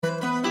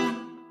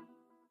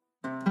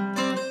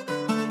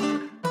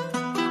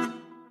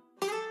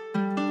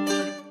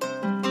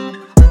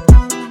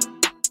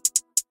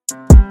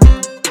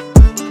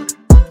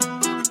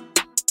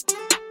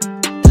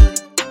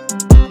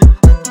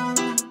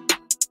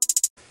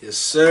Yes,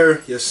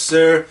 sir. Yes,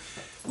 sir.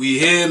 We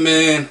here,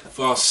 man,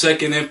 for our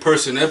second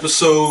in-person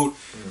episode.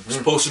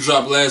 Supposed to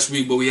drop last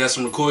week, but we had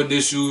some recording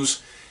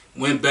issues.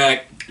 Went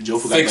back, Joe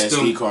forgot that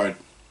SD card.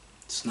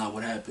 It's not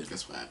what happened.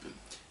 That's what happened.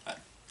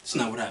 It's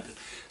not what happened.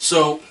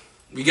 So,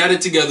 we got it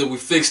together. We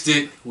fixed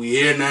it. We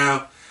here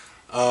now.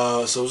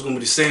 So, it's going to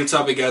be the same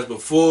topic as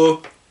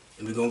before.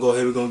 And we're going to go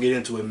ahead. We're going to get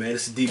into it, man.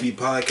 It's a DB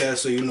podcast,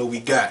 so you know we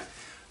got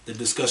the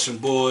discussion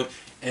board.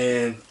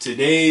 And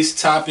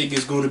today's topic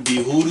is going to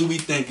be who do we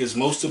think is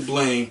most to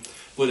blame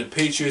for the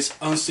Patriots'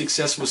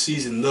 unsuccessful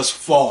season thus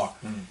far.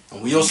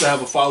 And we also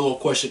have a follow-up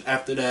question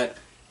after that,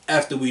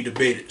 after we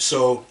debate it.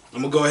 So,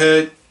 I'm going to go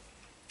ahead.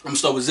 I'm going to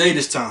start with Zay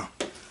this time.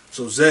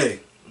 So, Zay,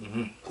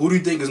 who do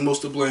you think is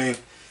most to blame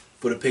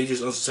for the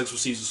Patriots' unsuccessful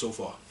season so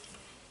far?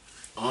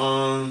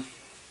 I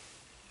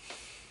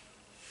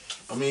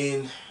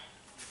mean,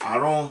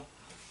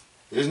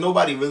 there's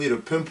nobody really to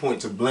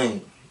pinpoint to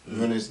blame.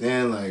 You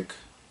understand? Like,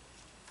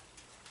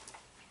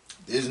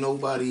 there's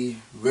nobody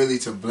really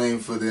to blame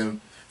for them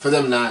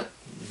not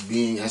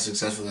being as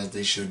successful as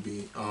they should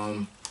be.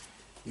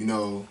 You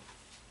know,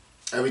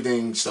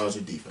 everything starts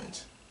with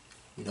defense.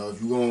 You know,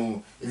 if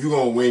you're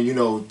gonna win, you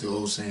know the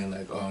old saying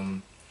like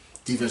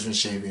defense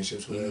wins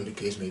championships, whatever the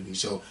case may be.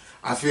 So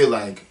I feel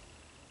like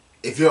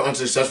if you're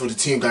unsuccessful, the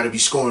team got to be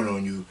scoring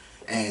on you,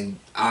 and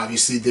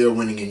obviously they're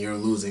winning and you're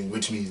losing,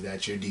 which means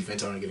that your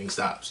defense aren't getting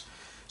stops.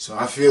 So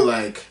I feel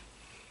like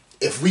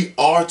if we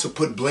are to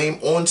put blame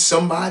on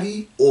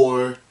somebody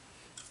or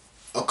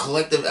a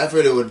collective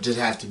effort, it would just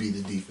have to be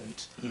the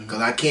defense.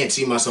 Because I can't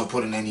see myself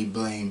putting any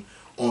blame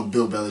on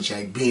Bill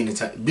Belichick being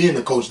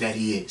the coach that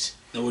he is.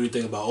 Now, what do you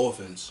think about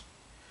offense?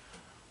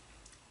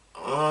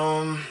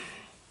 The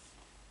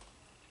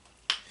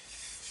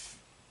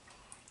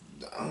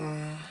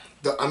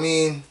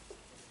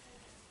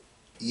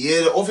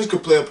offense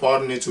could play a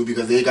part in it too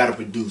because they gotta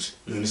produce.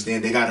 You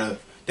understand? They gotta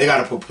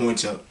put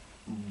points up.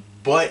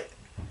 But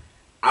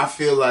I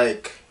feel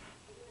like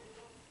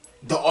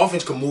the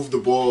offense can move the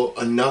ball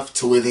enough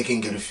to where they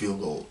can get a field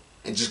goal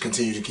and just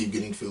continue to keep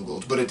getting field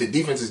goals. But if the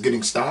defense is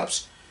getting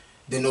stops,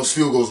 then those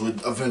field goals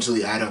would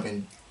eventually add up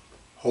and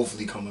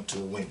hopefully come up to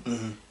a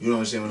win. You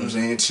understand what I'm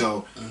saying?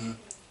 So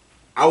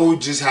I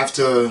would just have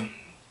to,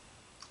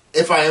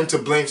 if I am to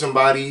blame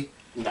somebody,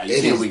 Nah,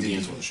 you can't win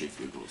games on straight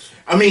field goals.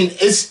 I mean,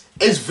 it's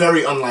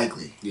very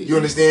unlikely. Yeah, you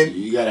understand?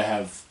 You gotta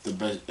have the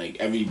best, like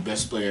every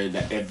best player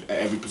that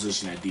every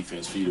position at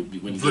defense for you to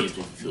win games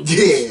on field goals.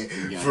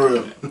 Yeah, for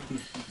real.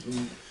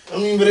 I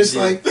mean, but it's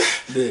like,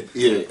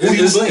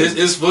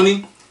 It's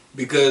funny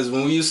because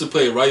when we used to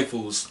play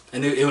rifles,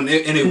 and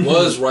it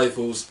was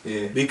rifles,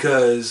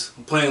 because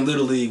playing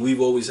Little League,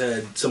 we've always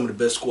had some of the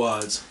best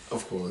squads,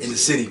 of course, in the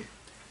city.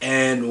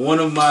 And one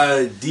of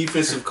my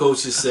defensive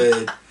coaches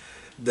said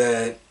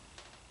that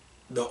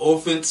the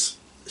offense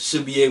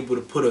should be able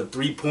to put up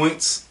 3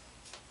 points,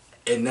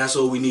 and that's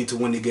all we need to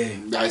win the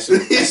game. It's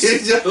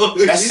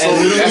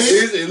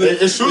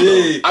true.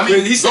 Yeah. I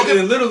mean, he said it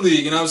in Little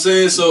League, you know what I'm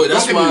saying? So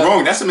that's don't get me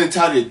wrong. That's the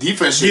mentality the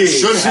defense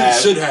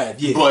should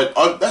have. Yeah. But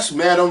that's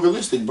mad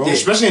unrealistic, bro. Yeah,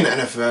 especially in the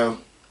NFL.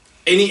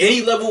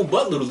 Any level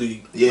but Little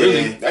League. Yeah,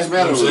 really. That's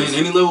mad unrealistic.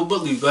 Any level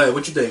but League. Go ahead.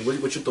 What you think?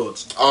 What's your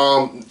thoughts?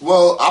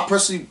 Well, I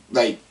personally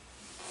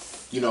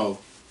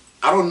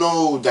I don't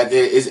know that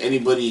there is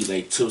anybody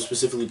like to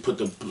specifically put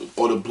the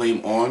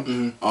blame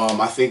on.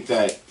 I think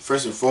that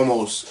first and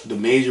foremost, the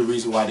major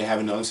reason why they're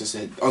having the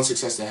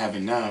unsuccess they're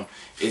having now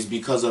is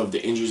because of the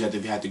injuries that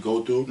they've had to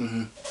go through,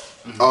 and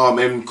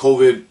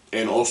COVID,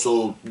 and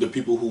also the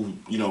people who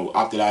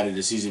opted out of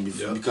the season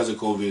because of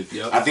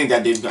COVID. I think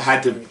that they've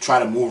had to try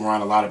to move around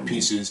a lot of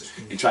pieces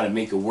and try to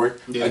make it work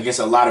against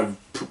a lot of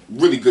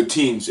really good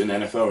teams in the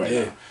NFL right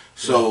now.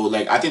 So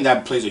I think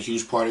that plays a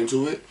huge part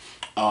into it.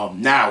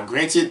 Now,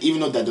 granted, even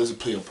though that doesn't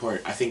play a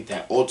part, I think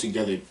that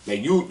altogether,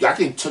 you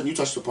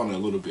touched upon it a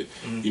little bit.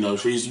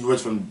 So you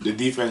went from the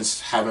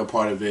defense having a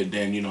part of it,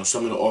 then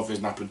some of the offense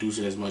not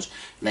producing as much.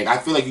 I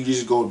feel like you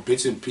just go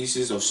bits and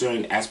pieces of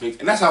certain aspects,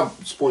 and that's how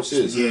sports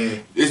is. Yeah,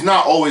 it's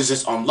not always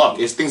just on luck.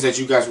 It's things that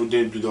you guys would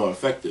do that are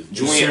effective.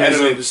 Julian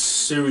Edelman,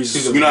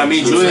 you know what I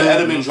mean? Julian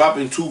Edelman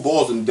dropping 2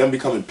 balls and then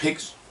becoming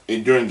picks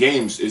during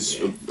games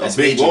is a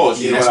big loss,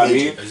 you know what I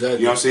mean? Exactly. You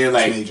know what I'm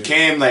saying?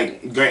 Cam,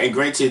 and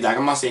granted,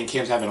 I'm not saying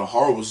Cam's having a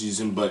horrible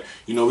season, but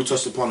we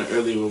touched upon it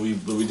earlier when we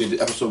did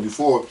the episode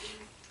before.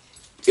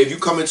 If you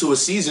come into a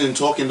season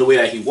talking the way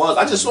that he was,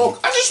 I just saw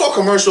a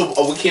commercial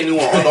of what Cam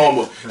Newton on Under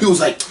Armour. He was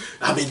like,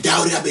 "I've been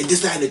doubted, I've been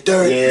this, that, and the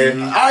third."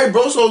 Yeah. All right,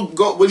 bro. So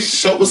go.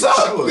 Show what's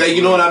up?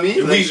 You know what I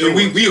mean?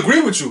 We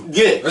agree with you.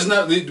 Yeah. That's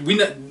not.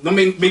 Don't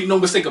make no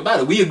mistake about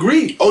it. We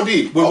agree.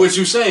 OD with what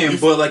you're saying,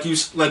 but like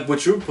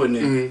what you're putting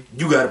in,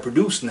 you got to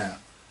produce now.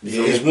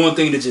 Yeah. It's one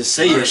thing to just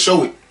say it,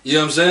 show it. You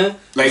know what I'm saying?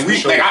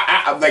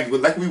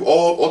 We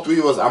all 3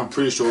 of us, I'm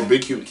pretty sure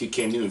big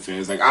Cam Newton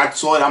fans. I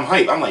saw it, I'm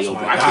hyped. I'm like, yo,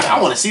 bro,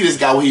 I want to see this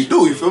guy what he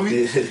do. You feel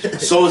me?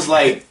 So it's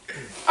like,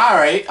 all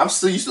right,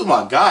 you still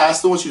my guy. I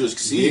still want you to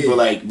succeed,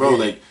 but bro, all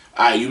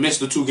right, you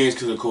missed the 2 games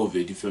because of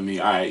COVID. You feel me?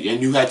 All right,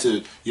 and you had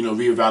to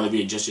reevaluate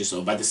and adjust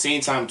yourself. But at the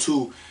same time,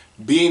 too,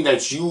 being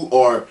that you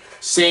are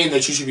saying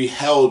that you should be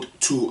held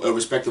to a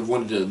respect of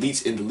one of the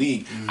elites in the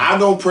league, I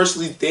don't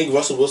personally think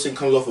Russell Wilson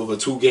comes off of a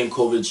 2-game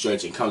COVID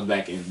stretch and comes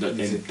back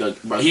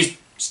but he's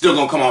still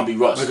gonna come out and be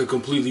Russ. Like a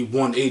completely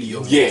 180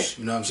 almost. Yeah.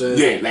 You know what I'm saying?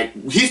 Yeah,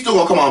 like he's still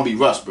gonna come out and be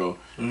Russ, bro.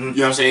 You know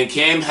what I'm saying?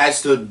 Cam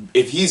has to,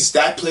 if he's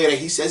that player that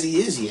he says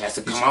he is, he has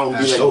to come out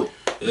and be like,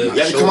 you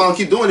have to come out and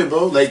keep doing it,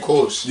 bro. Like, of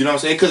course. You know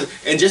what I'm saying?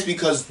 And just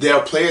because there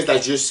are players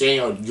that you're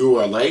saying you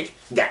are like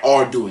that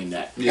are doing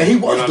that. Yeah. And he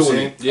was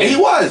doing it. Yeah. And he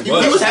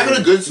was having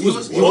a good. He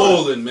was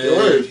balling,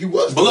 man. He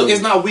was. But look,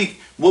 it's not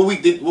week.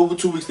 What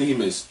 2 weeks did he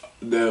miss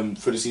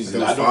for the season?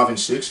 5 and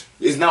 6.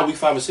 It's not week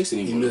 5 and 6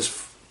 anymore. He missed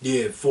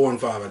 4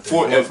 and 5. I think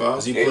 4 and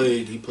 5. He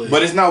played.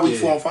 But it's not week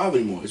 4 and 5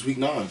 anymore. It's week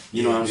 9.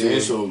 You know what I'm saying?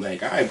 So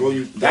like, all right, bro,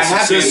 that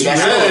happens.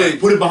 happened.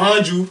 Put it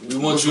behind you.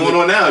 What's going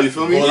on now? You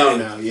feel me? Roll out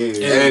now.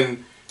 Yeah.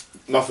 And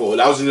my fault.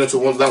 That was into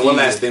one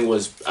last thing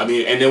was, I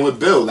mean, and then with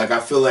Bill, like I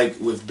feel like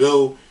with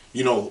Bill,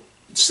 you know,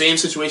 same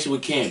situation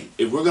with Cam.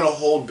 If we're gonna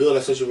hold Bill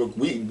as such a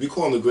we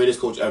call him the greatest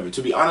coach ever.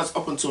 To be honest,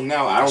 up until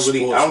now, I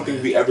don't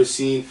think we ever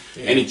seen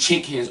any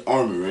chink in his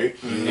armor, right?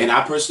 And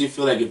I personally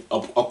feel like if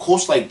a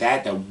coach like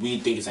that we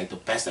think is like the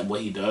best at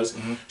what he does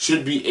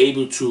should be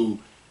able to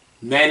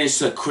manage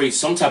to create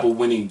some type of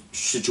winning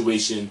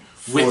situation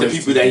with the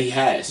people that he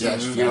has.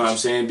 Yes, you know what I'm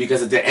saying?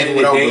 Because at the end of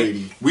the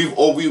day, we've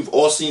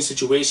all seen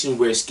situations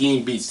where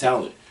scheme beats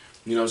talent.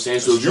 You know what I'm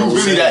saying? So if you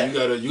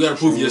really you gotta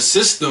prove your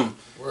system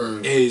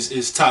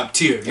is top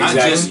tier. Not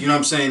just, you know what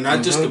I'm saying,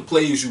 not just the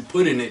plays you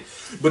put in it,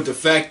 but the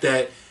fact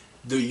that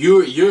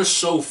you're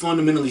so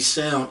fundamentally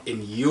sound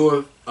in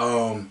your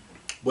how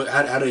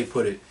do they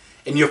put it?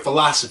 In your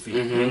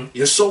philosophy.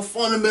 You're so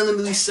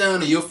fundamentally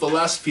sound in your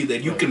philosophy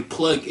that you can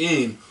plug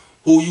in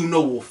who you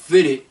know will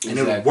fit it and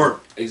it'll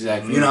work.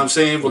 Exactly. You know what I'm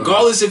saying?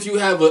 Regardless if you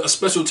have a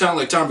special talent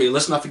like Tom Brady,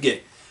 let's not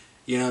forget.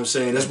 You know what I'm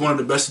saying? That's one of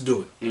the best to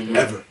do it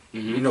ever.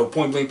 You know,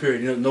 point blank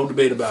period. You know, no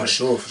debate about it. For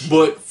sure.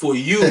 But for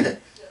you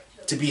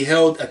to be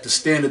held at the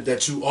standard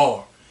that you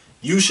are,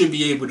 you should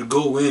be able to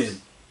go in,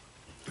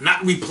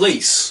 not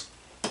replace,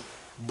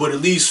 but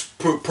at least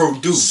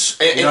produce.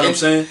 You know what I'm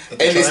saying? And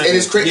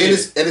it's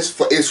crazy. And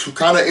it's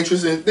kind of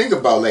interesting to think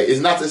about. Like,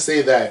 it's not to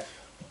say that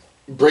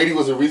Brady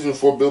was a reason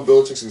for Bill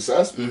Belichick's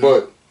success,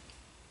 but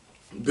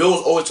Bill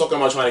was always talking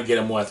about trying to get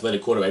a more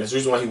athletic quarterback. That's the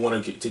reason why he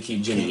wanted to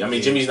keep Jimmy. I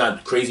mean, Jimmy's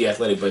not crazy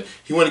athletic, but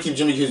he wanted to keep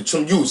Jimmy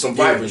some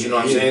vibrance. You know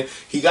what I'm saying?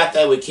 He got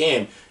that with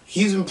Cam.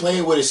 He's been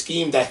playing with a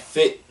scheme that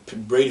fit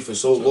Brady for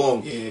so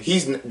long.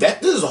 This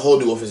is a whole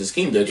new offensive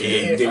scheme that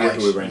they're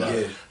working with right now.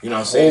 You know what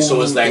I'm saying?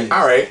 So it's like,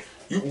 all right,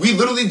 we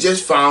literally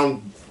just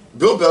found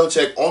Bill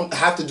Belichick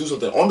have to do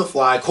something on the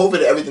fly.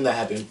 COVID, everything that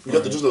happened, you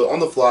have to do something on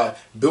the fly.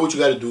 Build what you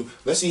got to do.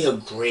 Let's see how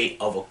great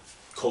of a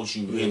coach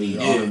you really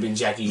are. Been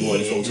Jackie Moore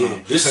this whole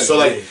time. So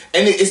like,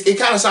 and it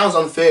kind of sounds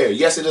unfair.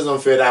 Yes, it is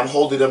unfair that I'm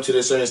holding them to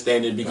this certain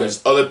standard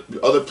because other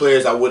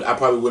players I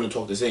probably wouldn't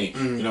talk the same.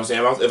 You know what I'm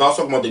saying? If I was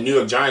talking about the New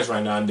York Giants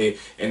right now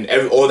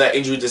and all that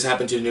injury that's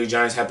happened to the New York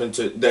Giants happened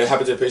to the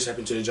Patriots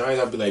happened to the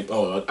Giants, I'd be like,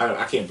 oh,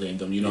 I can't blame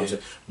them. You know what I'm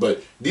saying?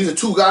 But these are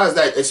two guys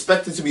that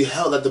expected to be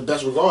held at the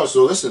best regard.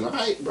 So listen, all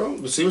right, bro,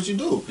 let's see what you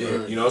do.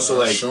 You know, so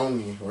like, show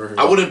me.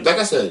 I wouldn't, like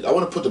I said, I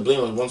wouldn't put the blame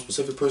on one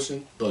specific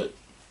person, but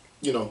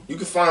you know, you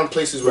can find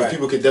places where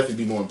people could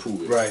definitely be more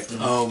improved. Right.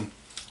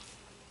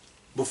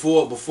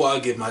 Before I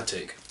give my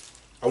take,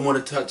 I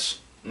want to touch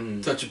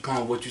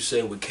upon what you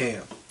said with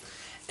Cam,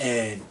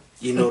 and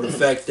you know the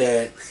fact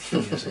that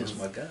it's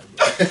my guy,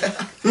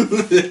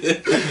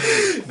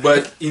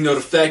 but you know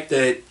the fact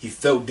that he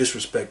felt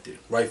disrespected,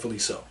 rightfully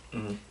so.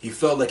 He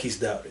felt like he's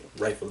doubted,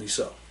 rightfully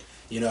so.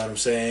 You know what I'm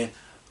saying?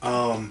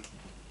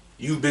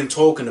 You've been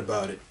talking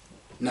about it,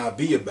 now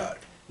be about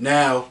it.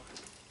 Now,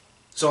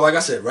 so like I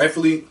said,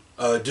 rightfully.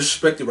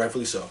 Disrespected,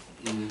 rightfully so.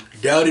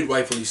 Doubted,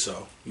 rightfully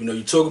so. You know,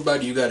 you talk about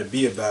it, you got to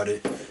be about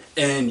it.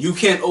 And you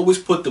can't always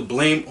put the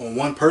blame on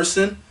one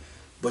person,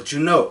 but you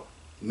know,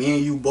 me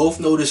and you both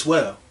know this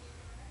well.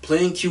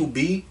 Playing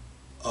QB,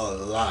 a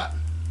lot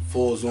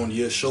falls on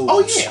your shoulders.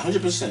 Oh, yeah,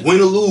 100%. Win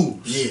or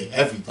lose. Yeah,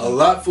 everything. A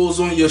lot falls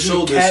on your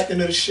shoulders.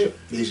 Captain of the ship,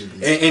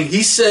 basically. And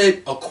he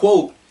said a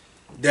quote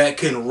that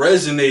can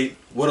resonate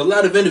with a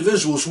lot of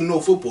individuals who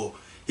know football.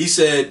 He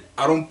said,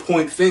 I don't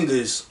point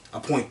fingers, I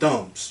point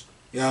thumbs.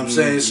 You know what I'm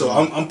saying? So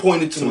I'm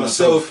pointing to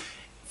myself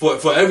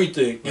for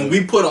everything. And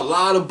we put a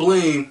lot of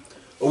blame,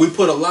 or we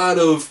put a lot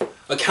of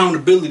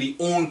accountability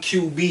on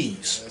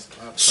QBs.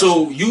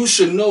 So you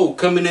should know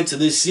coming into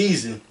this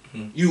season,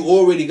 you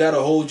already got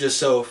to hold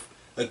yourself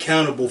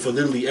accountable for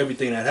literally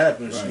everything that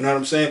happens. You know what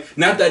I'm saying?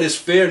 Not that it's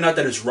fair, not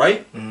that it's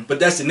right, but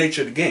that's the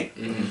nature of the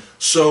game.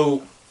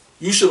 So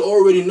you should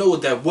already know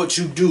that what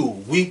you do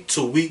week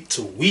to week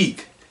to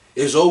week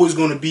is always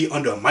going to be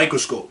under a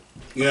microscope.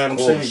 You know what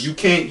I'm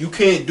saying? You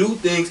can't do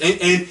things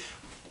and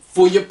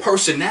for your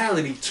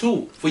personality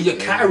too, for your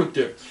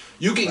character.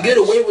 You can get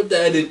away with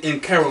that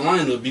in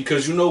Carolina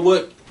because you know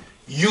what?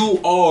 You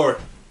are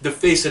the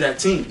face of that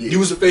team. You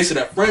was the face of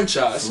that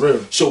franchise.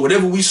 So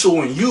whatever we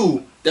saw in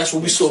you, that's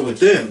what we saw with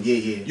them.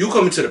 You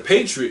come into the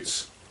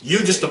Patriots,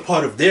 You're just a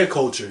part of their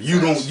culture. You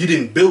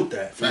didn't build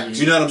that. Facts.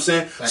 You know what I'm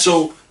saying? Facts.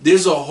 So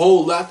there's a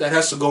whole lot that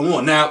has to go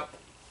on. Now,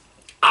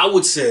 I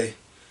would say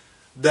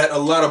that a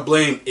lot of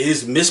blame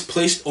is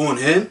misplaced on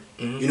him.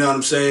 You know what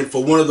I'm saying?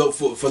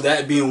 For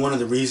that being one of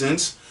the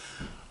reasons.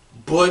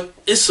 But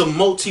it's a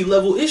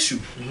multi-level issue.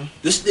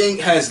 This thing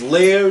has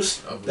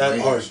layers that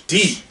are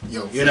deep.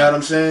 You know what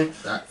I'm saying?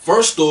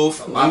 First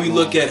off, when we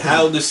look at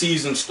how the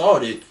season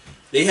started,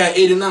 they had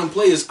 8 or 9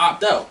 players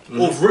opt out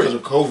off rip. Because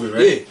of COVID,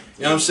 right? Yeah.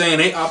 You know what I'm saying?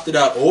 They opted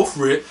out off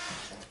rip.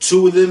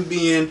 2 of them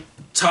being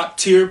top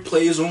tier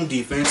players on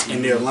defense,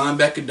 and their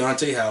linebacker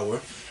Dante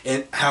Howard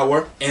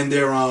and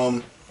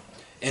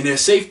their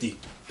safety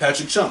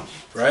Patrick Chung,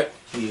 right?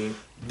 Yeah.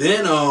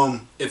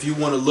 Then if you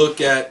want to look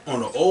at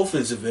on the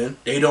offensive end,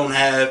 they don't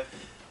have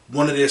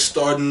one of their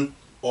starting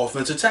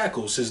offensive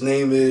tackles. His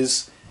name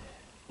is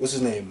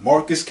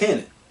Marcus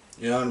Cannon.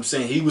 You know what I'm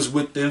saying? He was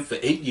with them for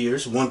 8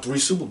 years, won 3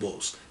 Super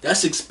Bowls.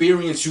 That's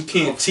experience you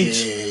can't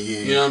teach. Yeah.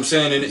 You know what I'm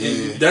saying?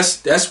 And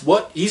that's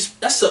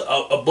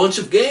a bunch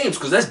of games,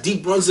 because that's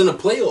deep runs in the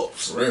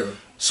playoffs. For real.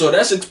 So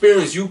that's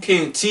experience you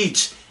can't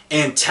teach.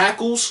 And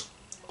tackles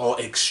are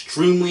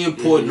extremely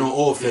important on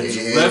offense,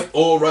 left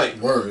or right.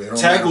 Word.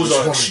 Tackles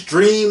are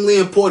extremely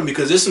important,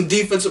 because there's some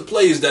defensive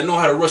players that know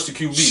how to rush the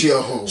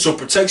QB. So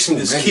protection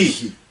is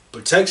key.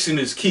 Protection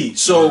is key.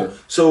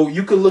 So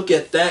you can look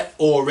at that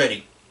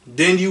already.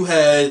 Then you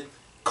had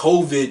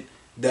COVID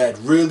that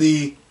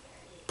really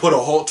put a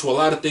halt to a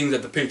lot of things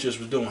that the Patriots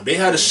was doing. They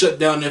had to shut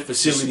down their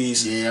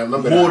facilities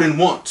more than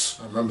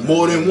once.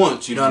 More than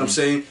once. You know what I'm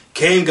saying?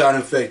 Kane got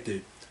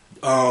infected.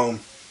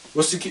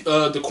 What's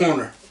the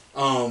corner?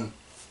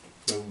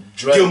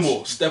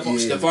 Gilmore.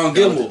 Stephon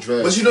Gilmore.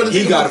 But you know,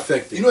 he got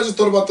affected. You know what I just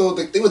thought about though?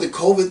 The thing with the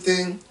COVID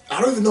thing, I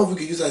don't even know if we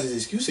could use that as an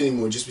excuse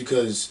anymore, just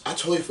because I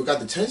totally forgot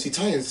the Tennessee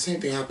Titans, the same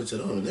thing happened to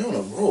them. They're on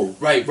a roll.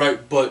 Right,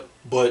 but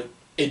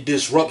it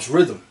disrupts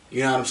rhythm.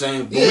 You know what I'm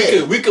saying?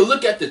 But we could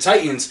look at the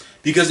Titans,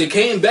 because they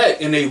came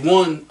back and they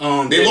won.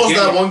 They lost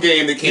that one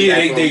game. They came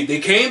back. They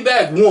came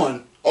back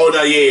one. Oh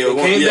no, yeah, They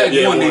came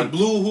back one. They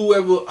blew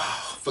whoever.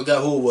 I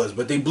forgot who it was,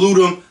 but they blew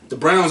them. The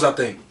Browns, I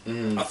think.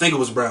 I think it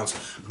was Browns.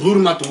 Blew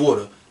them out the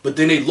water. But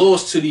then they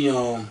lost to the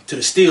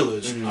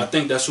Steelers. I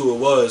think that's who it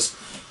was.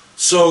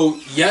 So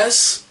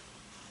yes,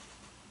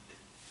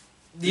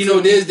 you know,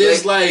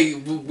 there's like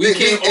we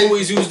can't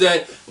always use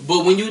that.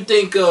 But when you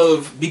think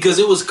of, because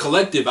it was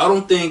collective, I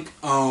don't think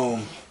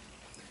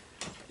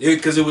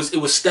because it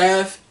was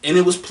staff and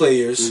it was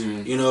players.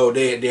 You know,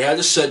 they had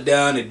to shut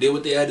down. They did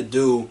what they had to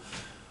do.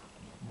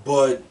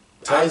 But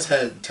Titans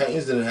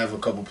didn't have a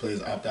couple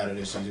players opt out of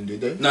this season, did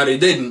they? No, they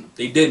didn't.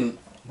 They didn't.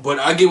 But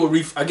I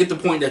get the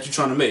point that you're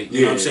trying to make.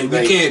 You know what I'm saying?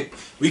 Like,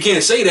 we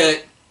can't say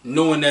that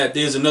knowing that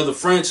there's another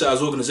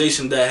franchise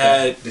organization that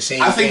had the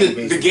same. I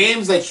think the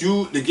games that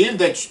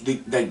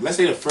let's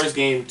say the first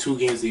game, 2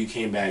 games that you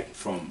came back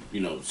from,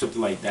 you know, something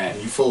like that.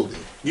 You folded.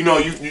 You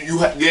know,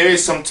 there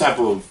is some type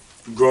of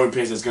growing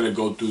pains that's gonna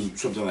go through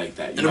something like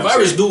that. And the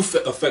virus do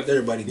affect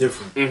everybody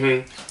different.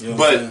 Mm-hmm. You know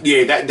but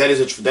yeah, that is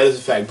a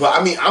fact. But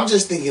I mean, I'm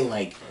just thinking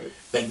like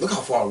look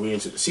how far we're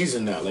into the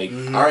season now. Like,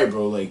 all right,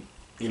 bro, like,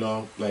 you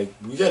know, like,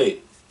 we got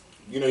it.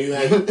 You know, you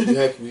had COVID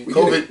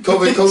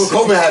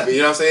happened.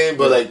 You know what I'm saying?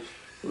 But like,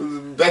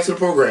 back to the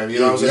program. You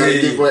know what I'm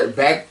saying? Yeah.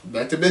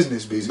 Back to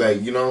business, basically.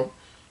 Like, you know,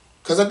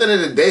 because at the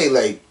end of the day,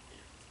 like,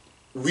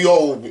 we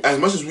all, as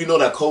much as we know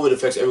that COVID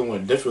affects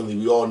everyone differently,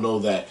 we all know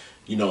that,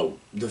 you know,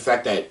 the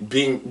fact that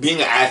being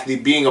an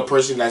athlete, being a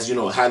person that's, you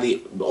know,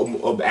 highly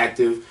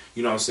active,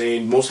 you know what I'm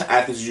saying? Most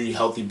athletes are usually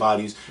healthy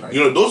bodies. Right.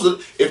 You know,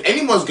 if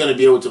anyone's going to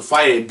be able to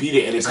fight it, beat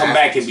it, and then come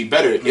back and be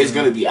better, it's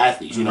going to be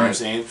athletes. You know what I'm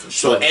saying?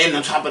 So, and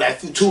on top of that,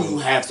 too, you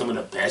have some of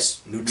the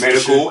best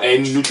medical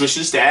and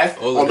nutrition staff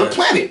on the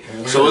planet.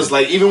 So it's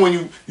like, even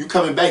when you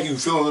coming back, you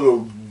feel a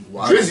little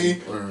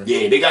drizzy.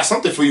 Yeah, they got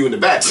something for you in the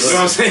back. You know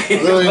what I'm saying?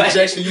 A little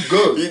injection, you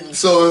good.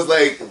 So it's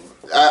like,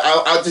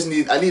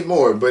 I need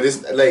more. But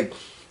it's like,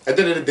 at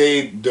the end of the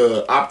day,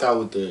 the opt out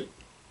with the,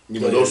 you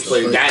know, those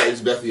players, that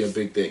is definitely a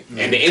big thing.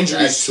 And the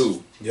injuries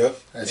too. Yep.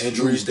 That's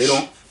injuries.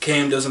 Huge.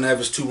 Cam doesn't have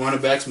his 2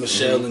 running backs,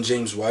 Michelle and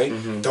James White.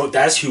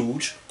 That's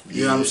huge.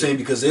 You know what I'm saying?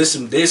 Because there's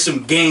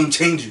some game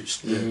changers.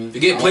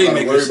 Forget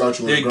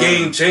playmakers. They're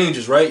game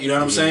changers, right? You know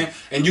what I'm saying?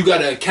 And you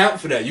gotta account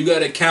for that. You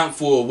gotta account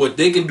for what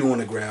they can do on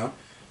the ground.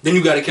 Then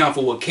you got to account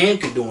for what Cam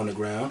can do on the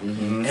ground,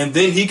 and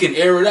then he can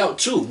air it out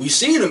too. We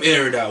seen him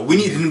air it out. We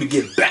need him to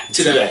get back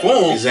to that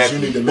form,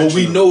 but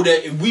we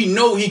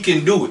know he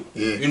can do it.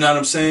 You know what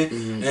I'm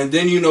saying? And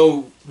then, you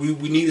know, we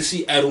need to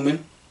see Edelman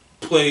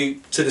play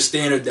to the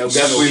standard that we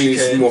know he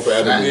can. More for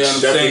Edelman. You know what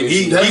I'm saying?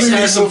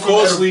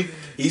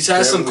 He's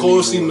had some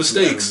costly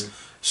mistakes.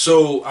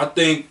 So I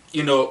think,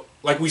 you know,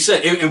 like we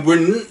said,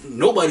 and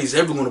nobody's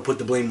ever going to put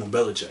the blame on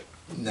Belichick.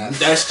 Nah.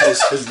 That's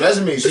just his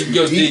resume.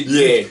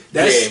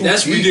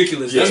 That's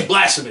ridiculous. That's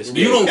blasphemous.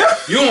 You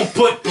don't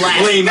put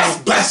blame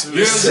on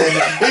blasphemous.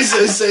 He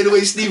said say the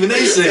way Stephen A.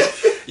 said.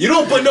 You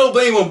don't put no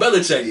blame on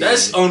Belichick.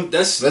 That's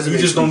you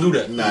just don't do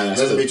that. Nah, that's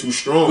a bit too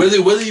strong.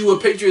 Whether you a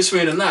Patriots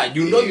fan or not,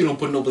 you know you don't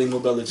put no blame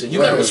on Belichick. You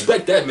gotta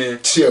respect that man.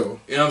 Chill.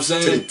 You know what I'm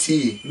saying? To the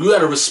T. You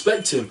gotta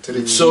respect him. To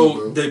the T, so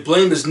bro. the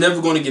blame is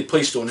never going to get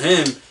placed on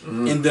him.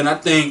 And then I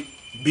think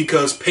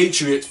because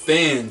Patriot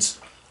fans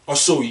are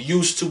so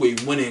used to a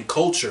winning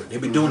culture, they've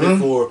been doing it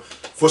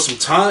for some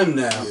time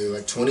now. Yeah,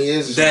 like 20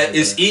 years. That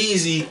it's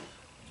easy,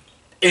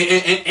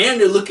 and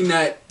they're looking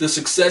at the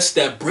success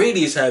that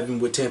Brady is having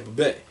with Tampa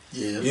Bay.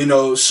 Yeah. You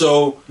know,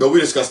 so No, we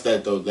discussed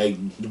that though. Like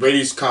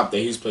Brady's comp that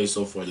he's played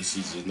so far this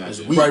season is not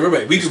good.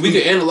 right. We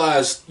could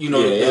analyze, you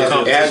know,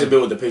 it hasn't been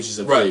what the Patriots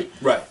have played.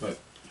 Right.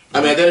 I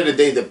mean, at the end of the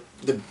day,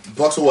 the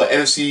Bucks are what,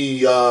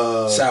 NFC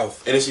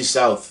South. NFC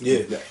South.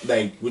 Yeah.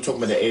 Like we're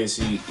talking about the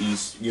AFC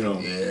East. You know,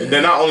 Yeah.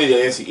 they're not only the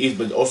NFC East,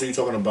 but also you're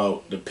talking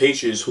about the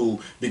Patriots, who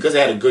because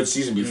they had a good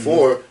season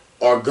before,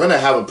 are gonna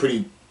have a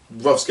pretty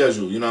rough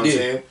schedule. You know what I'm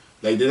saying?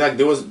 Like they're not.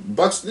 There was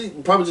Bucks. They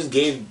probably just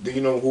gave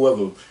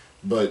whoever,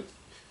 but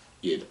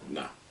yeah,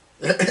 nah.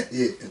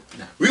 Yeah.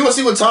 We gonna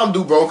see what Tom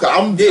do, bro. Cause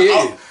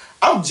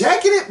I'm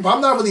jacking it, but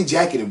I'm not really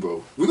jacking it,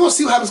 bro. We gonna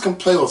see what happens come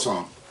playoff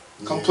time.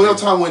 Come playoff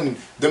time when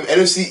them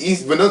NFC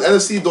East, when those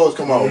NFC doors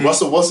come out,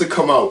 Russell Wilson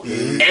come out,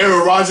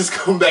 Aaron Rodgers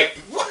come back.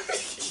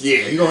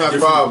 Yeah, You gonna have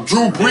problems.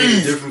 Drew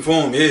Brees, Different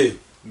form, yeah.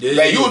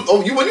 like you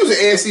when you was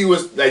in AFC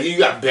was like you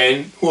got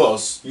Ben. Who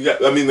else? You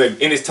got I mean like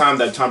in his time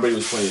that Tom Brady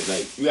was playing,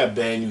 like you got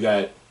Ben, you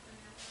got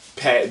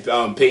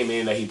Peyton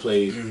Manning that he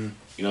played.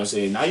 You know what I'm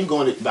saying? Now you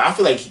going to, but I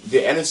feel like the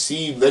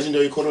NFC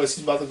legendary quarterbacks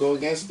he's about to go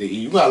against.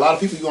 You got a lot of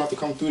people you gonna have to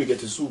come through to get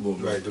to the Super Bowl.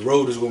 Right, the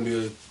road is gonna be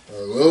a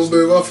little bit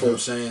rougher. You know what I'm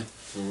saying?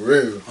 For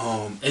real.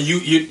 And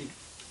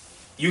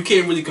you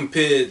can't really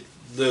compare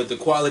the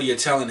quality of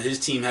talent his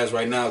team has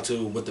right now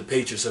to what the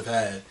Patriots have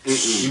had.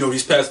 You know,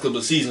 these past couple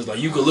of seasons. Like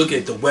you could look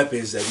at the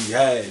weapons that he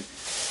had,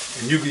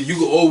 and you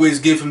could always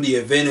give him the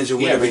advantage of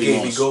whatever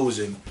game he goes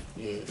in.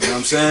 You know what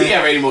I'm saying?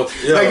 Yeah, Randy Moss.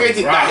 Yeah,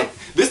 like,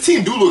 this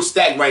team do look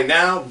stacked right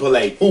now, but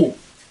like Who?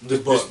 This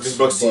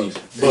Bucks team.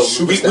 But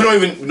we don't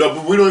even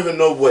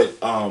know what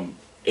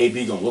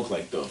AB gonna look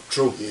like though.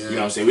 True. Yeah. You know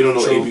what I'm saying? We don't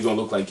know True. what AB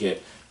gonna look like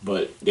yet,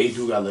 but they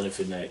do got Leonard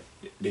Fournette.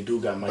 They do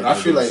got Mike. But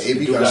I feel like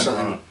AB got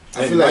something.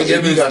 I feel like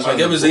AB got something.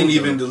 Mike Evans ain't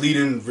even the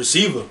leading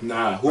receiver.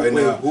 Nah,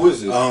 who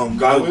is it?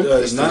 Godwin?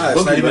 It's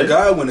not even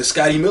Godwin. It's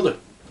Scotty Miller.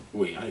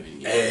 Wait, I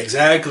didn't even.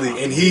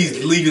 Exactly, and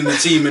he's leading the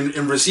team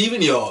in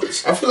receiving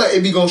yards. I feel like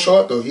AB gonna show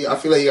up though. I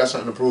feel like he got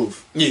something to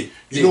prove. Yeah.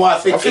 You know why I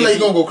think? I feel like he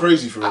gonna go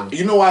crazy for him.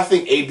 You know why I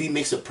think AB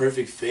makes a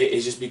perfect fit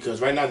is just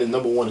because right now the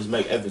number one is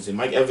Mike Evans, and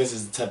Mike Evans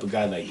is the type of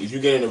guy like if you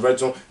get in the red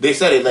zone, they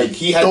said it like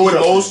he had the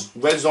most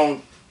red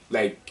zone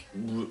like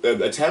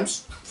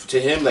attempts to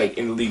him like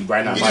in the league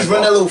right now. He just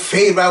run that little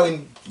fade route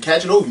and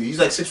catch it over you. He's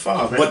like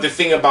 6'5". But the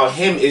thing about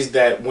him is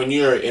that when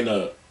you're in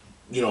a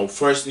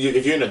first,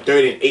 if you're in a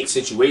 3rd and 8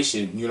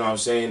 situation, you know what I'm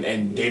saying,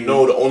 and they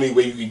know the only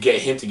way you can get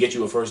him to get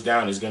you a first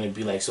down is going to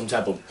be like some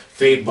type of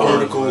fade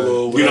vertical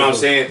or whatever. You know what I'm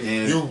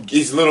saying? Yeah.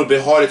 It's a little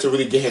bit harder to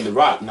really get him to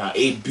rock. Now,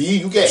 AB,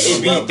 you get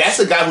AB, that's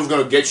a guy who's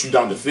going to get you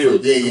down the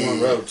field.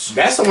 Yeah.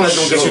 That's someone that's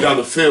going to get you down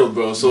the field,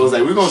 bro. So it's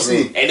like, we're going to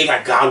see. And they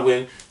got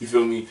Godwin, you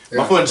feel me?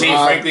 My friend James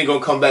Franklin going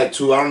to come back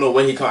too. I don't know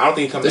when he come. I don't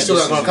think he comes back. They still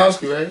got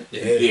Gronkowski, right?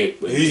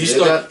 Yeah.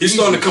 He's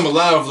starting to come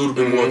alive a little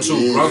bit more too.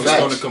 Gronk's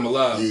starting to come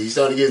alive. Yeah, he's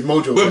starting to get his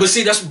mojo. But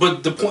see,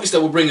 but the points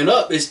that we're bringing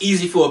up, it's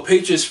easy for a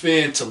Patriots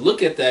fan to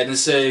look at that and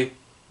say,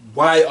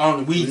 why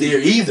aren't we there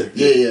either?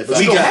 Yeah. But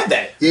we don't have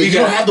that. Yeah, you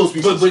don't have those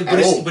pieces.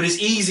 But it's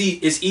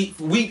easy.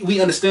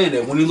 We understand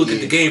that when you look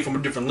at the game from a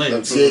different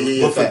lens.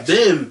 But for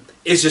them,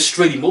 it's just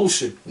straight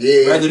emotion.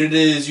 Yeah. Rather than it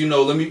is,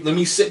 let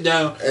me sit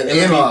down and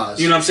analyze.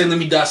 You know what I'm saying? Let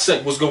me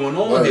dissect what's going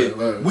on here.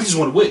 Right. We just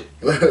want to win.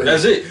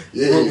 That's it.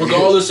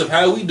 Regardless of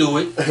how we do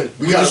it,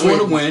 we just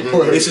want to win.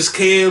 This is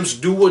Cam's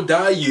do or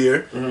die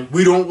year.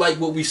 We don't like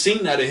what we've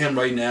seen out of him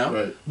right now.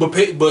 Right.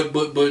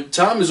 But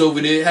Tom is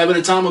over there having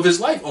the time of his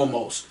life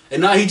almost.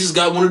 And now he just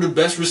got one of the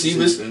best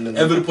receivers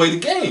ever to play the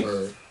game.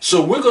 Right.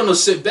 So we're gonna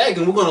sit back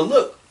and we're gonna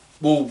look.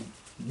 Well,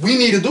 we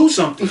need to do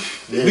something.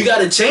 We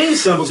gotta change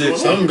something.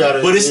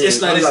 But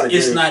it's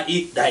not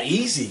that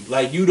easy.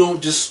 Like you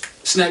don't just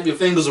snap your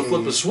fingers or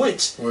flip a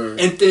switch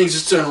and things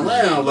just turn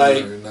around.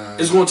 Like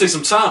it's gonna take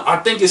some time. I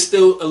think it's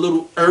still a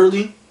little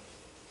early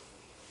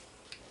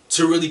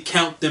to really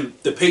count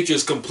the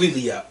Patriots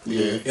completely out. Yeah.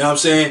 You know what I'm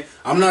saying?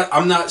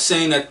 I'm not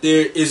saying that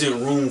there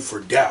isn't room for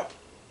doubt.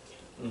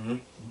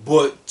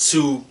 But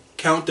to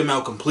count them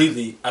out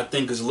completely, I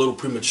think is a little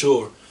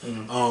premature.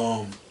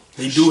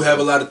 They do have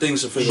a lot of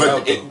things to figure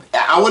out.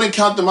 I wouldn't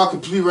count them out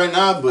completely right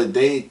now, but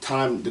the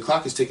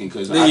clock is ticking.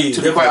 Because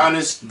to be quite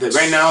honest,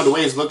 right now the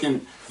way it's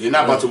looking, they're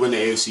not about to win the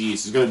AFC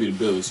East. It's going to be the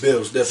Bills.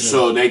 Definitely.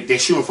 So they're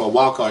shooting for a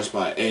wild card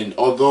spot. And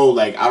although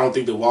I don't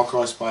think the wild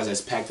card spot is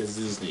as packed as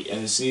it is in the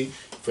NFC,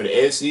 for the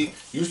AFC,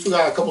 you still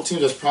got a couple teams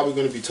that's probably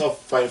going to be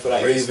tough fighting for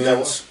that Ravens,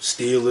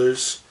 AFC.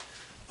 Steelers.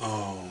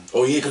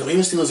 Because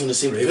Ravens Steelers in the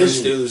same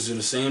division. Steelers in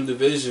the same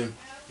division.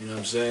 You know what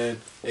I'm saying?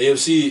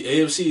 AFC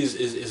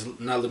is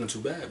not looking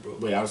too bad, bro.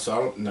 Wait,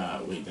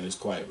 then it's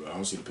quiet, bro. I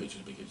don't see the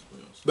Patriots big as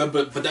the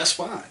Bills. But that's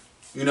fine.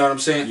 You know what I'm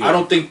saying? Yeah. I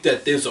don't think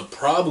that there's a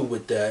problem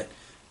with that,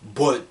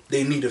 but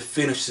they need to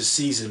finish the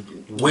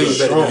season way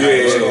better than how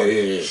they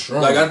started.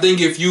 Strong. Like I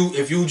think if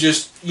you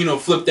just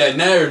flip that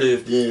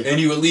narrative and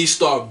you at least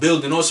start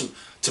building on some.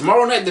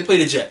 Tomorrow night they play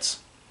the Jets.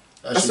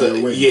 That's a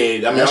win.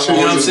 Yeah, I mean, You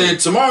know what I'm saying?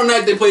 Tomorrow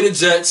night they play the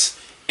Jets,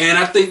 and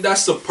I think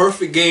that's the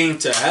perfect game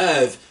to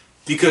have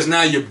because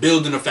now you're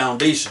building a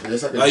foundation.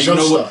 It's like a you jump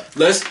know what?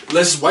 start.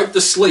 Let's wipe the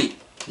slate.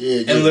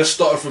 And let's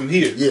start from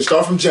here. Yeah,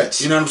 start from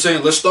Jets. You know what I'm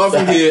saying? Let's start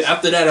from here.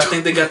 After that, I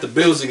think they got the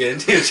Bills again.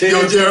 Yo,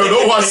 Daryl,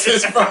 don't watch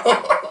this, bro.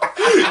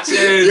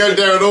 Yo,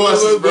 Daryl, don't watch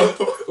this, bro.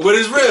 But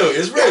it's real.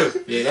 It's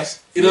real. Yeah,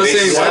 that's... You know what I'm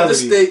saying? Wipe the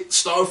state,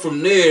 start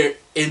from there,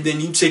 and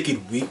then you take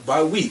it week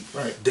by week.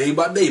 Right. Day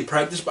by day,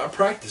 practice by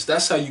practice.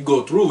 That's how you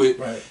go through it.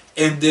 Right.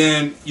 And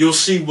then you'll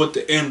see what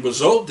the end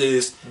result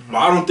is. But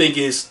I don't think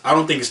it's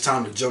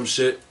time to jump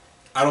shit.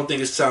 I don't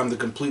think it's time to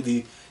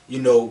completely,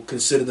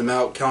 consider them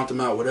out, count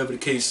them out, whatever the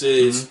case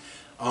is.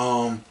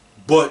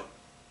 But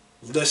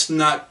let's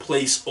not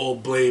place all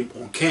blame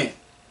on Cam.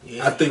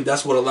 Yeah. I think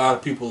that's what a lot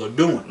of people are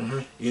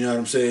doing. You know what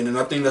I'm saying? And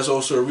I think that's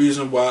also a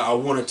reason why I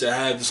wanted to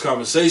have this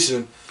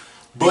conversation.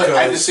 But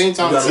at the same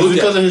time,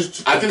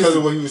 because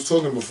of what he was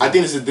talking before. I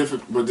think there's a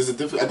difference. But I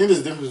think there's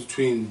a difference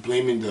between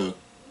blaming the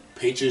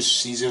Patriots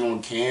season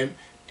on Cam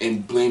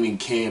and blaming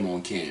Cam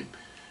on Cam.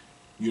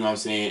 You know what I'm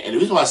saying? And the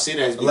reason why I say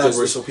that is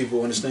because so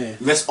people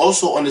understand. Let's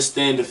also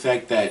understand the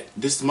fact that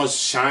this much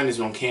shine is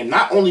on Cam,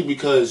 not only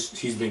because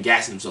he's been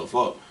gassing himself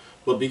up,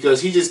 but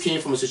because he just came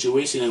from a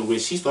situation in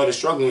which he started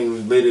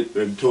struggling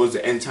later towards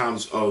the end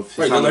times of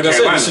his time like in I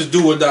said, this is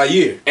do or die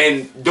year.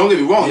 And don't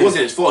get me wrong, it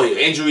wasn't his fault.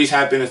 Injuries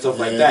happen and stuff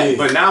like that.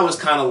 But now it's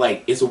kind of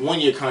like it's a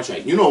 1-year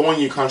contract. You know what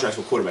 1-year contracts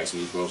for quarterbacks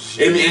means, bro.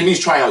 It means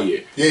tryout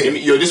year.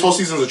 This whole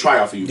season's a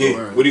tryout for you,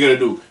 bro. What are you gonna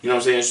do? You know what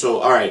I'm saying? So,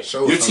 all right,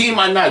 your team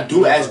might not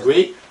do as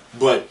great,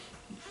 but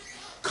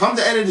come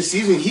the end of the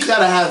season, he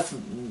gotta have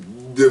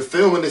the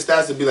film and the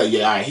stats to be like,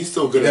 yeah, all right, he's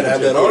still good. You gotta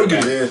have that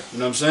argument. You know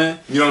what I'm saying?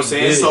 You know what I'm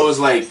saying? So it's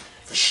like,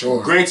 for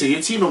sure. Granted,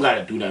 your team don't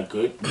gotta do that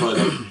good, but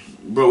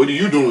bro, what are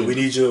you doing? We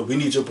need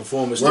your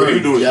performance. What are you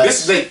doing?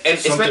 Yes. This is like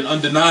something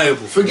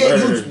undeniable.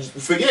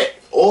 Forget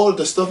all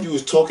the stuff you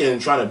was talking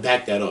and trying to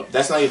back that up.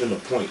 That's not even the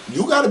point.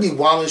 You gotta be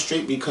wild and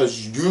straight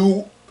because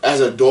you, as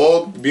a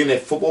dog, being a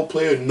football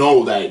player,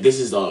 know that this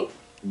is a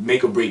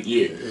make or break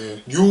year.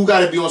 You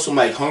gotta be on some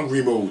like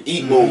hungry mode,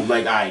 eat mode.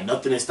 Like, alright,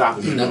 nothing is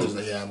stopping me. Nothing's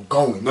like, I'm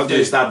going. Nothing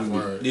is stopping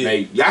me.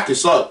 Like, y'all can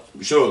suck.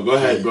 Sure, go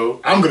ahead, bro.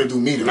 I'm gonna do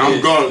me.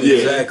 I'm going.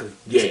 Exactly.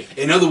 Yeah.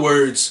 In other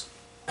words,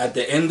 at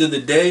the end of the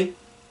day,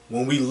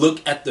 when we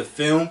look at the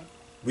film,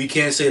 we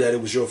can't say that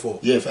it was your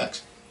fault. Yeah,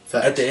 facts.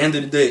 At the end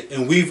of the day,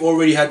 and we've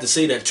already had to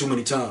say that too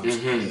many times,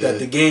 that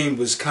the game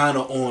was kind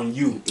of on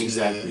you.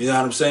 Exactly. You know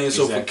what I'm saying?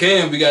 So for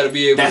Cam, we got to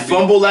be able to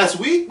fumble last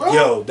week, bro?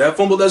 Yo, that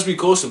fumble last week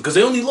cost him. Because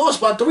they only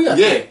lost by 3, I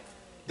think.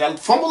 That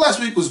fumble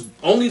last week was...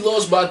 Only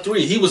lost by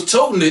 3. He was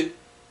toting it.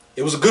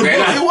 It was a good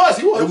run. He was.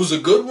 It was a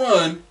good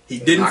run. He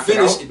didn't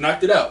finish. He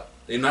knocked it out.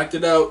 They knocked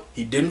it out.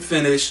 He didn't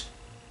finish.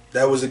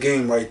 That was a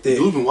game right there.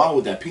 Dude's been wild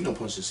with that peanut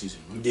punch this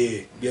season, man.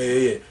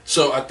 Yeah.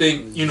 So I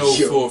think,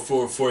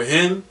 for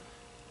him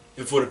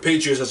and for the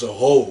Patriots as a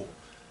whole,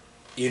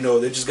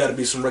 there just got to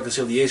be some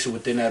reconciliation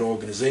within that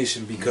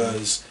organization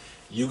because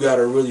you got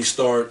to really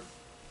start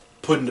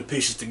putting the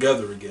pieces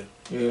together again.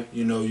 Yeah.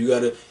 You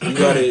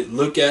gotta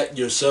look at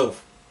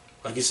yourself.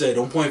 Like you said,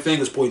 don't point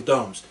fingers, point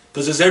thumbs,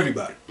 because it's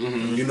everybody.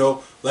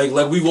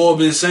 Like we've all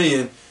been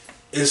saying,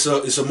 it's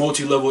a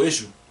multi-level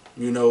issue.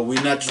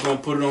 We're not just gonna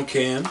put it on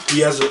Cam.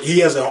 He has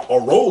a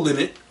role in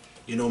it.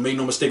 Make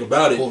no mistake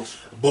about it.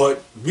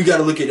 But we got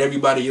to look at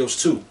everybody else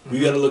too.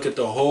 We got to look at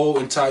the whole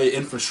entire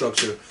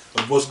infrastructure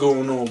of what's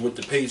going on with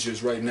the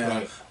Patriots right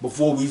now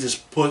before we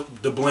just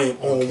put the blame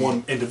on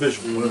one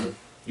individual.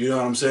 You know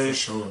what I'm saying? For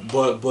sure.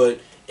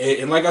 But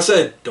and like I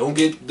said,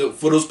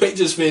 for those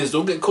Patriots fans,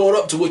 don't get caught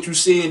up to what you're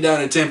seeing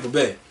down in Tampa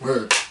Bay.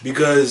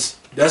 Because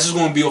that's just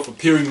going to be off of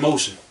pure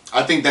emotion.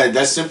 I think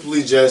that's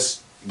simply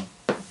just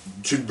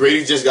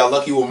Brady just got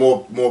lucky with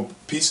more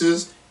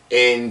pieces.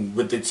 And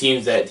with the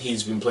teams that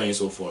he's been playing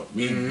so far,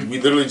 we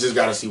literally just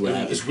got to see what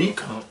happens. It's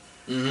recount.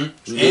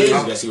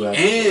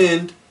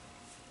 And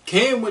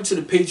Cam went to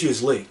the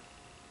Patriots late.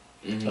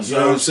 That's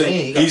what I'm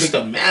saying. He's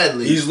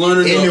madly. He's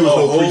learning a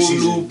whole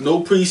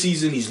new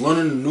preseason. He's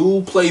learning a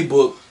new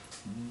playbook.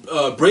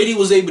 Brady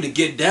was able to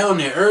get down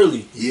there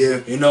early.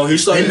 Yeah. He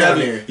started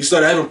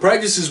having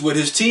practices with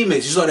his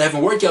teammates. He started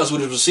having workouts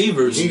with his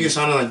receivers. He get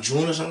something like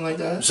June or something like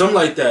that. Something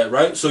like that,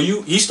 right? So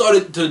he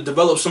started to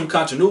develop some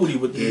continuity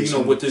with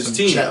with his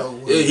team.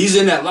 He's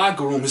in that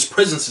locker room. His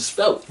presence is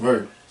felt.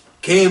 Right.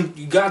 Cam,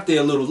 you got there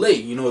a little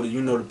late.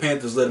 The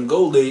Panthers let him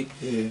go late,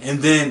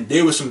 and then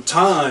there was some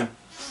time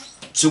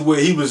to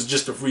where he was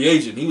just a free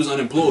agent. He was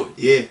unemployed.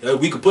 Yeah.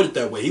 We could put it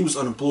that way. He was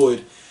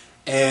unemployed.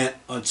 And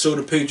until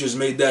the Patriots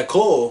made that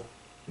call,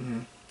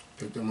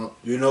 picked them up.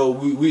 they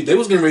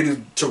was getting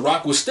ready to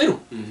rock with Stidham.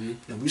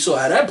 And we saw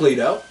how that played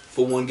out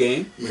for one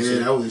game. Yeah,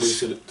 that was...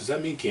 Does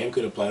that mean Cam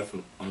could apply for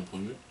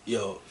unemployment?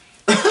 Yo.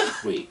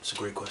 Wait. It's a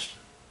great question.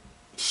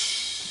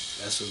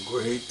 That's a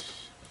great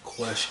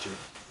question.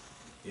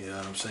 You know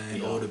what I'm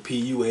saying? Or the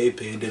PUA,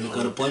 Pandemic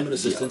Unemployment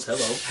Assistance. Hello.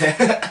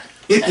 That's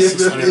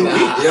 $600 a week.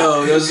 Yo, you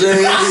know what I'm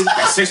saying?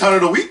 That's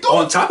 $600 a week though.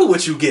 On top of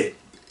what you get.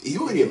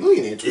 You already a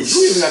millionaire too. You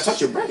don't even gotta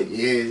touch your bread.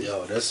 Yeah.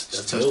 Yo, that's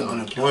touch the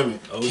unemployment.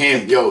 Oh,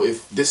 Cam, yo,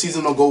 if this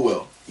season don't go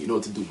well, you know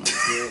what to do, man.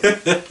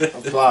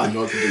 Apply. You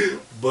know what to do,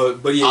 bro.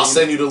 But yeah, I'll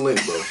send you the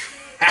link, bro.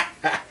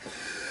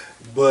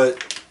 But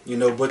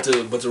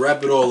to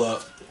wrap it all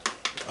up,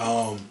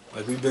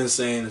 like we've been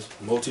saying, it's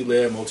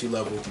multi-layer,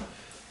 multi-level,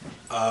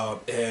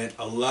 and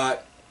a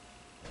lot.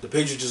 The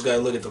Patriots just gotta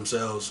look at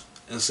themselves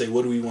and say,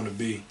 what do we want to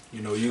be?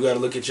 You know, you gotta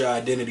look at your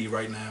identity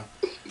right now.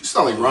 You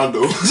sound like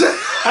Rondo.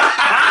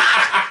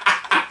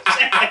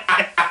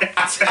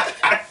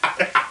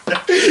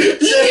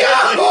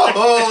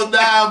 Oh,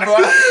 nah, bro.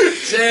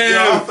 Damn. Yo,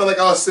 I felt like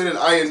I was sitting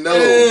Iron in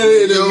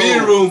the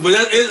meeting room, but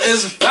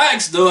it's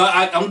facts though.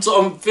 I'm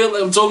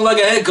talking like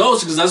a head coach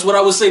because that's what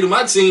I would say to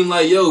my team.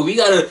 Like, yo, we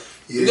gotta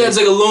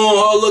take a long,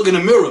 hard look in the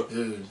mirror.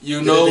 Yeah.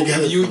 You know,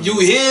 you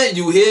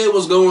hear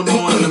what's going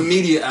on in the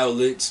media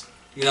outlets.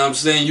 You know what I'm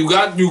saying?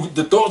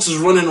 The thoughts is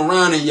running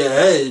around in your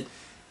head.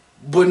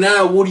 But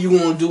now, what do you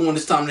want to do when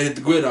it's time to hit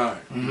the gridiron?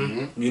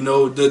 Mm-hmm. You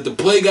know, the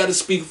play got to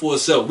speak for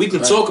itself. We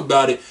can talk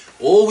about it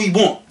all we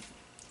want.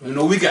 You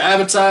know, we can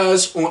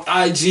advertise on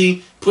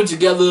IG, put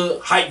together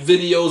hype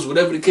videos,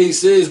 whatever the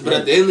case is. But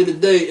at the end of the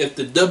day, if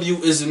the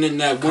W isn't in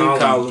that win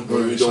column,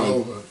 what are we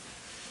doing?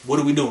 What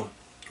are we doing?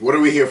 What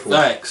are we here for?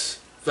 Facts.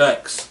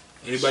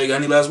 Anybody got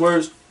any last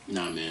words?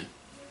 Nah, man.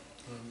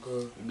 I'm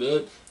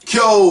good.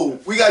 Yo,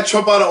 we got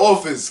Trump out of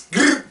office.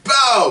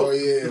 Bow. Oh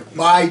yeah,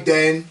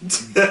 Biden.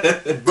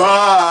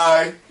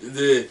 Bye.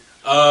 Yeah.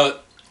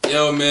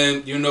 Yo,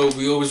 man. You know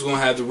we always gonna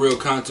have the real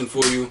content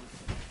for you.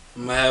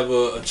 I'm gonna have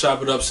a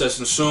chop it up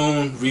session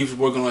soon. Reeves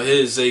working on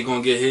his. Zay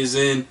gonna get his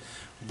in.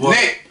 But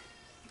Nick.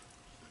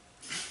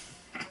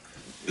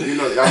 You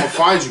know I'm gonna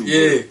find you.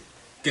 Yeah. Bro.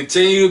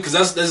 Continue because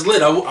that's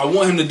lit. I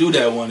want him to do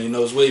that one. You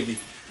know, it's wavy.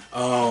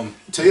 Tell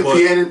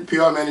your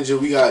PR manager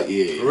we got for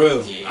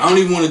real. Yeah. I don't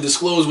even want to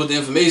disclose what the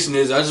information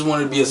is. I just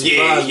want it to be a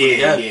surprise.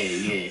 Yeah.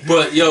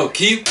 But yo,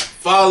 keep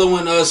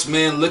following us,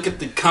 man. Look at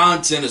the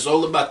content. It's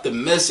all about the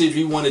message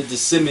we want to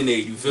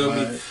disseminate. You feel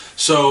me?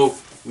 So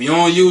we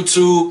on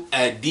YouTube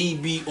at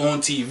DB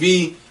on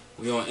TV.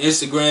 We on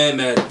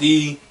Instagram at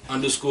 _DB_podcast.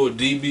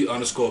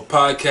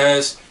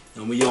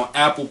 And we on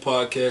Apple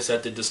Podcasts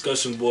at the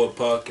Discussion Board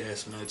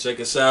Podcast, man. Check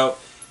us out.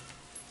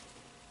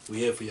 We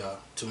here for y'all.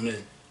 Tune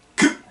in.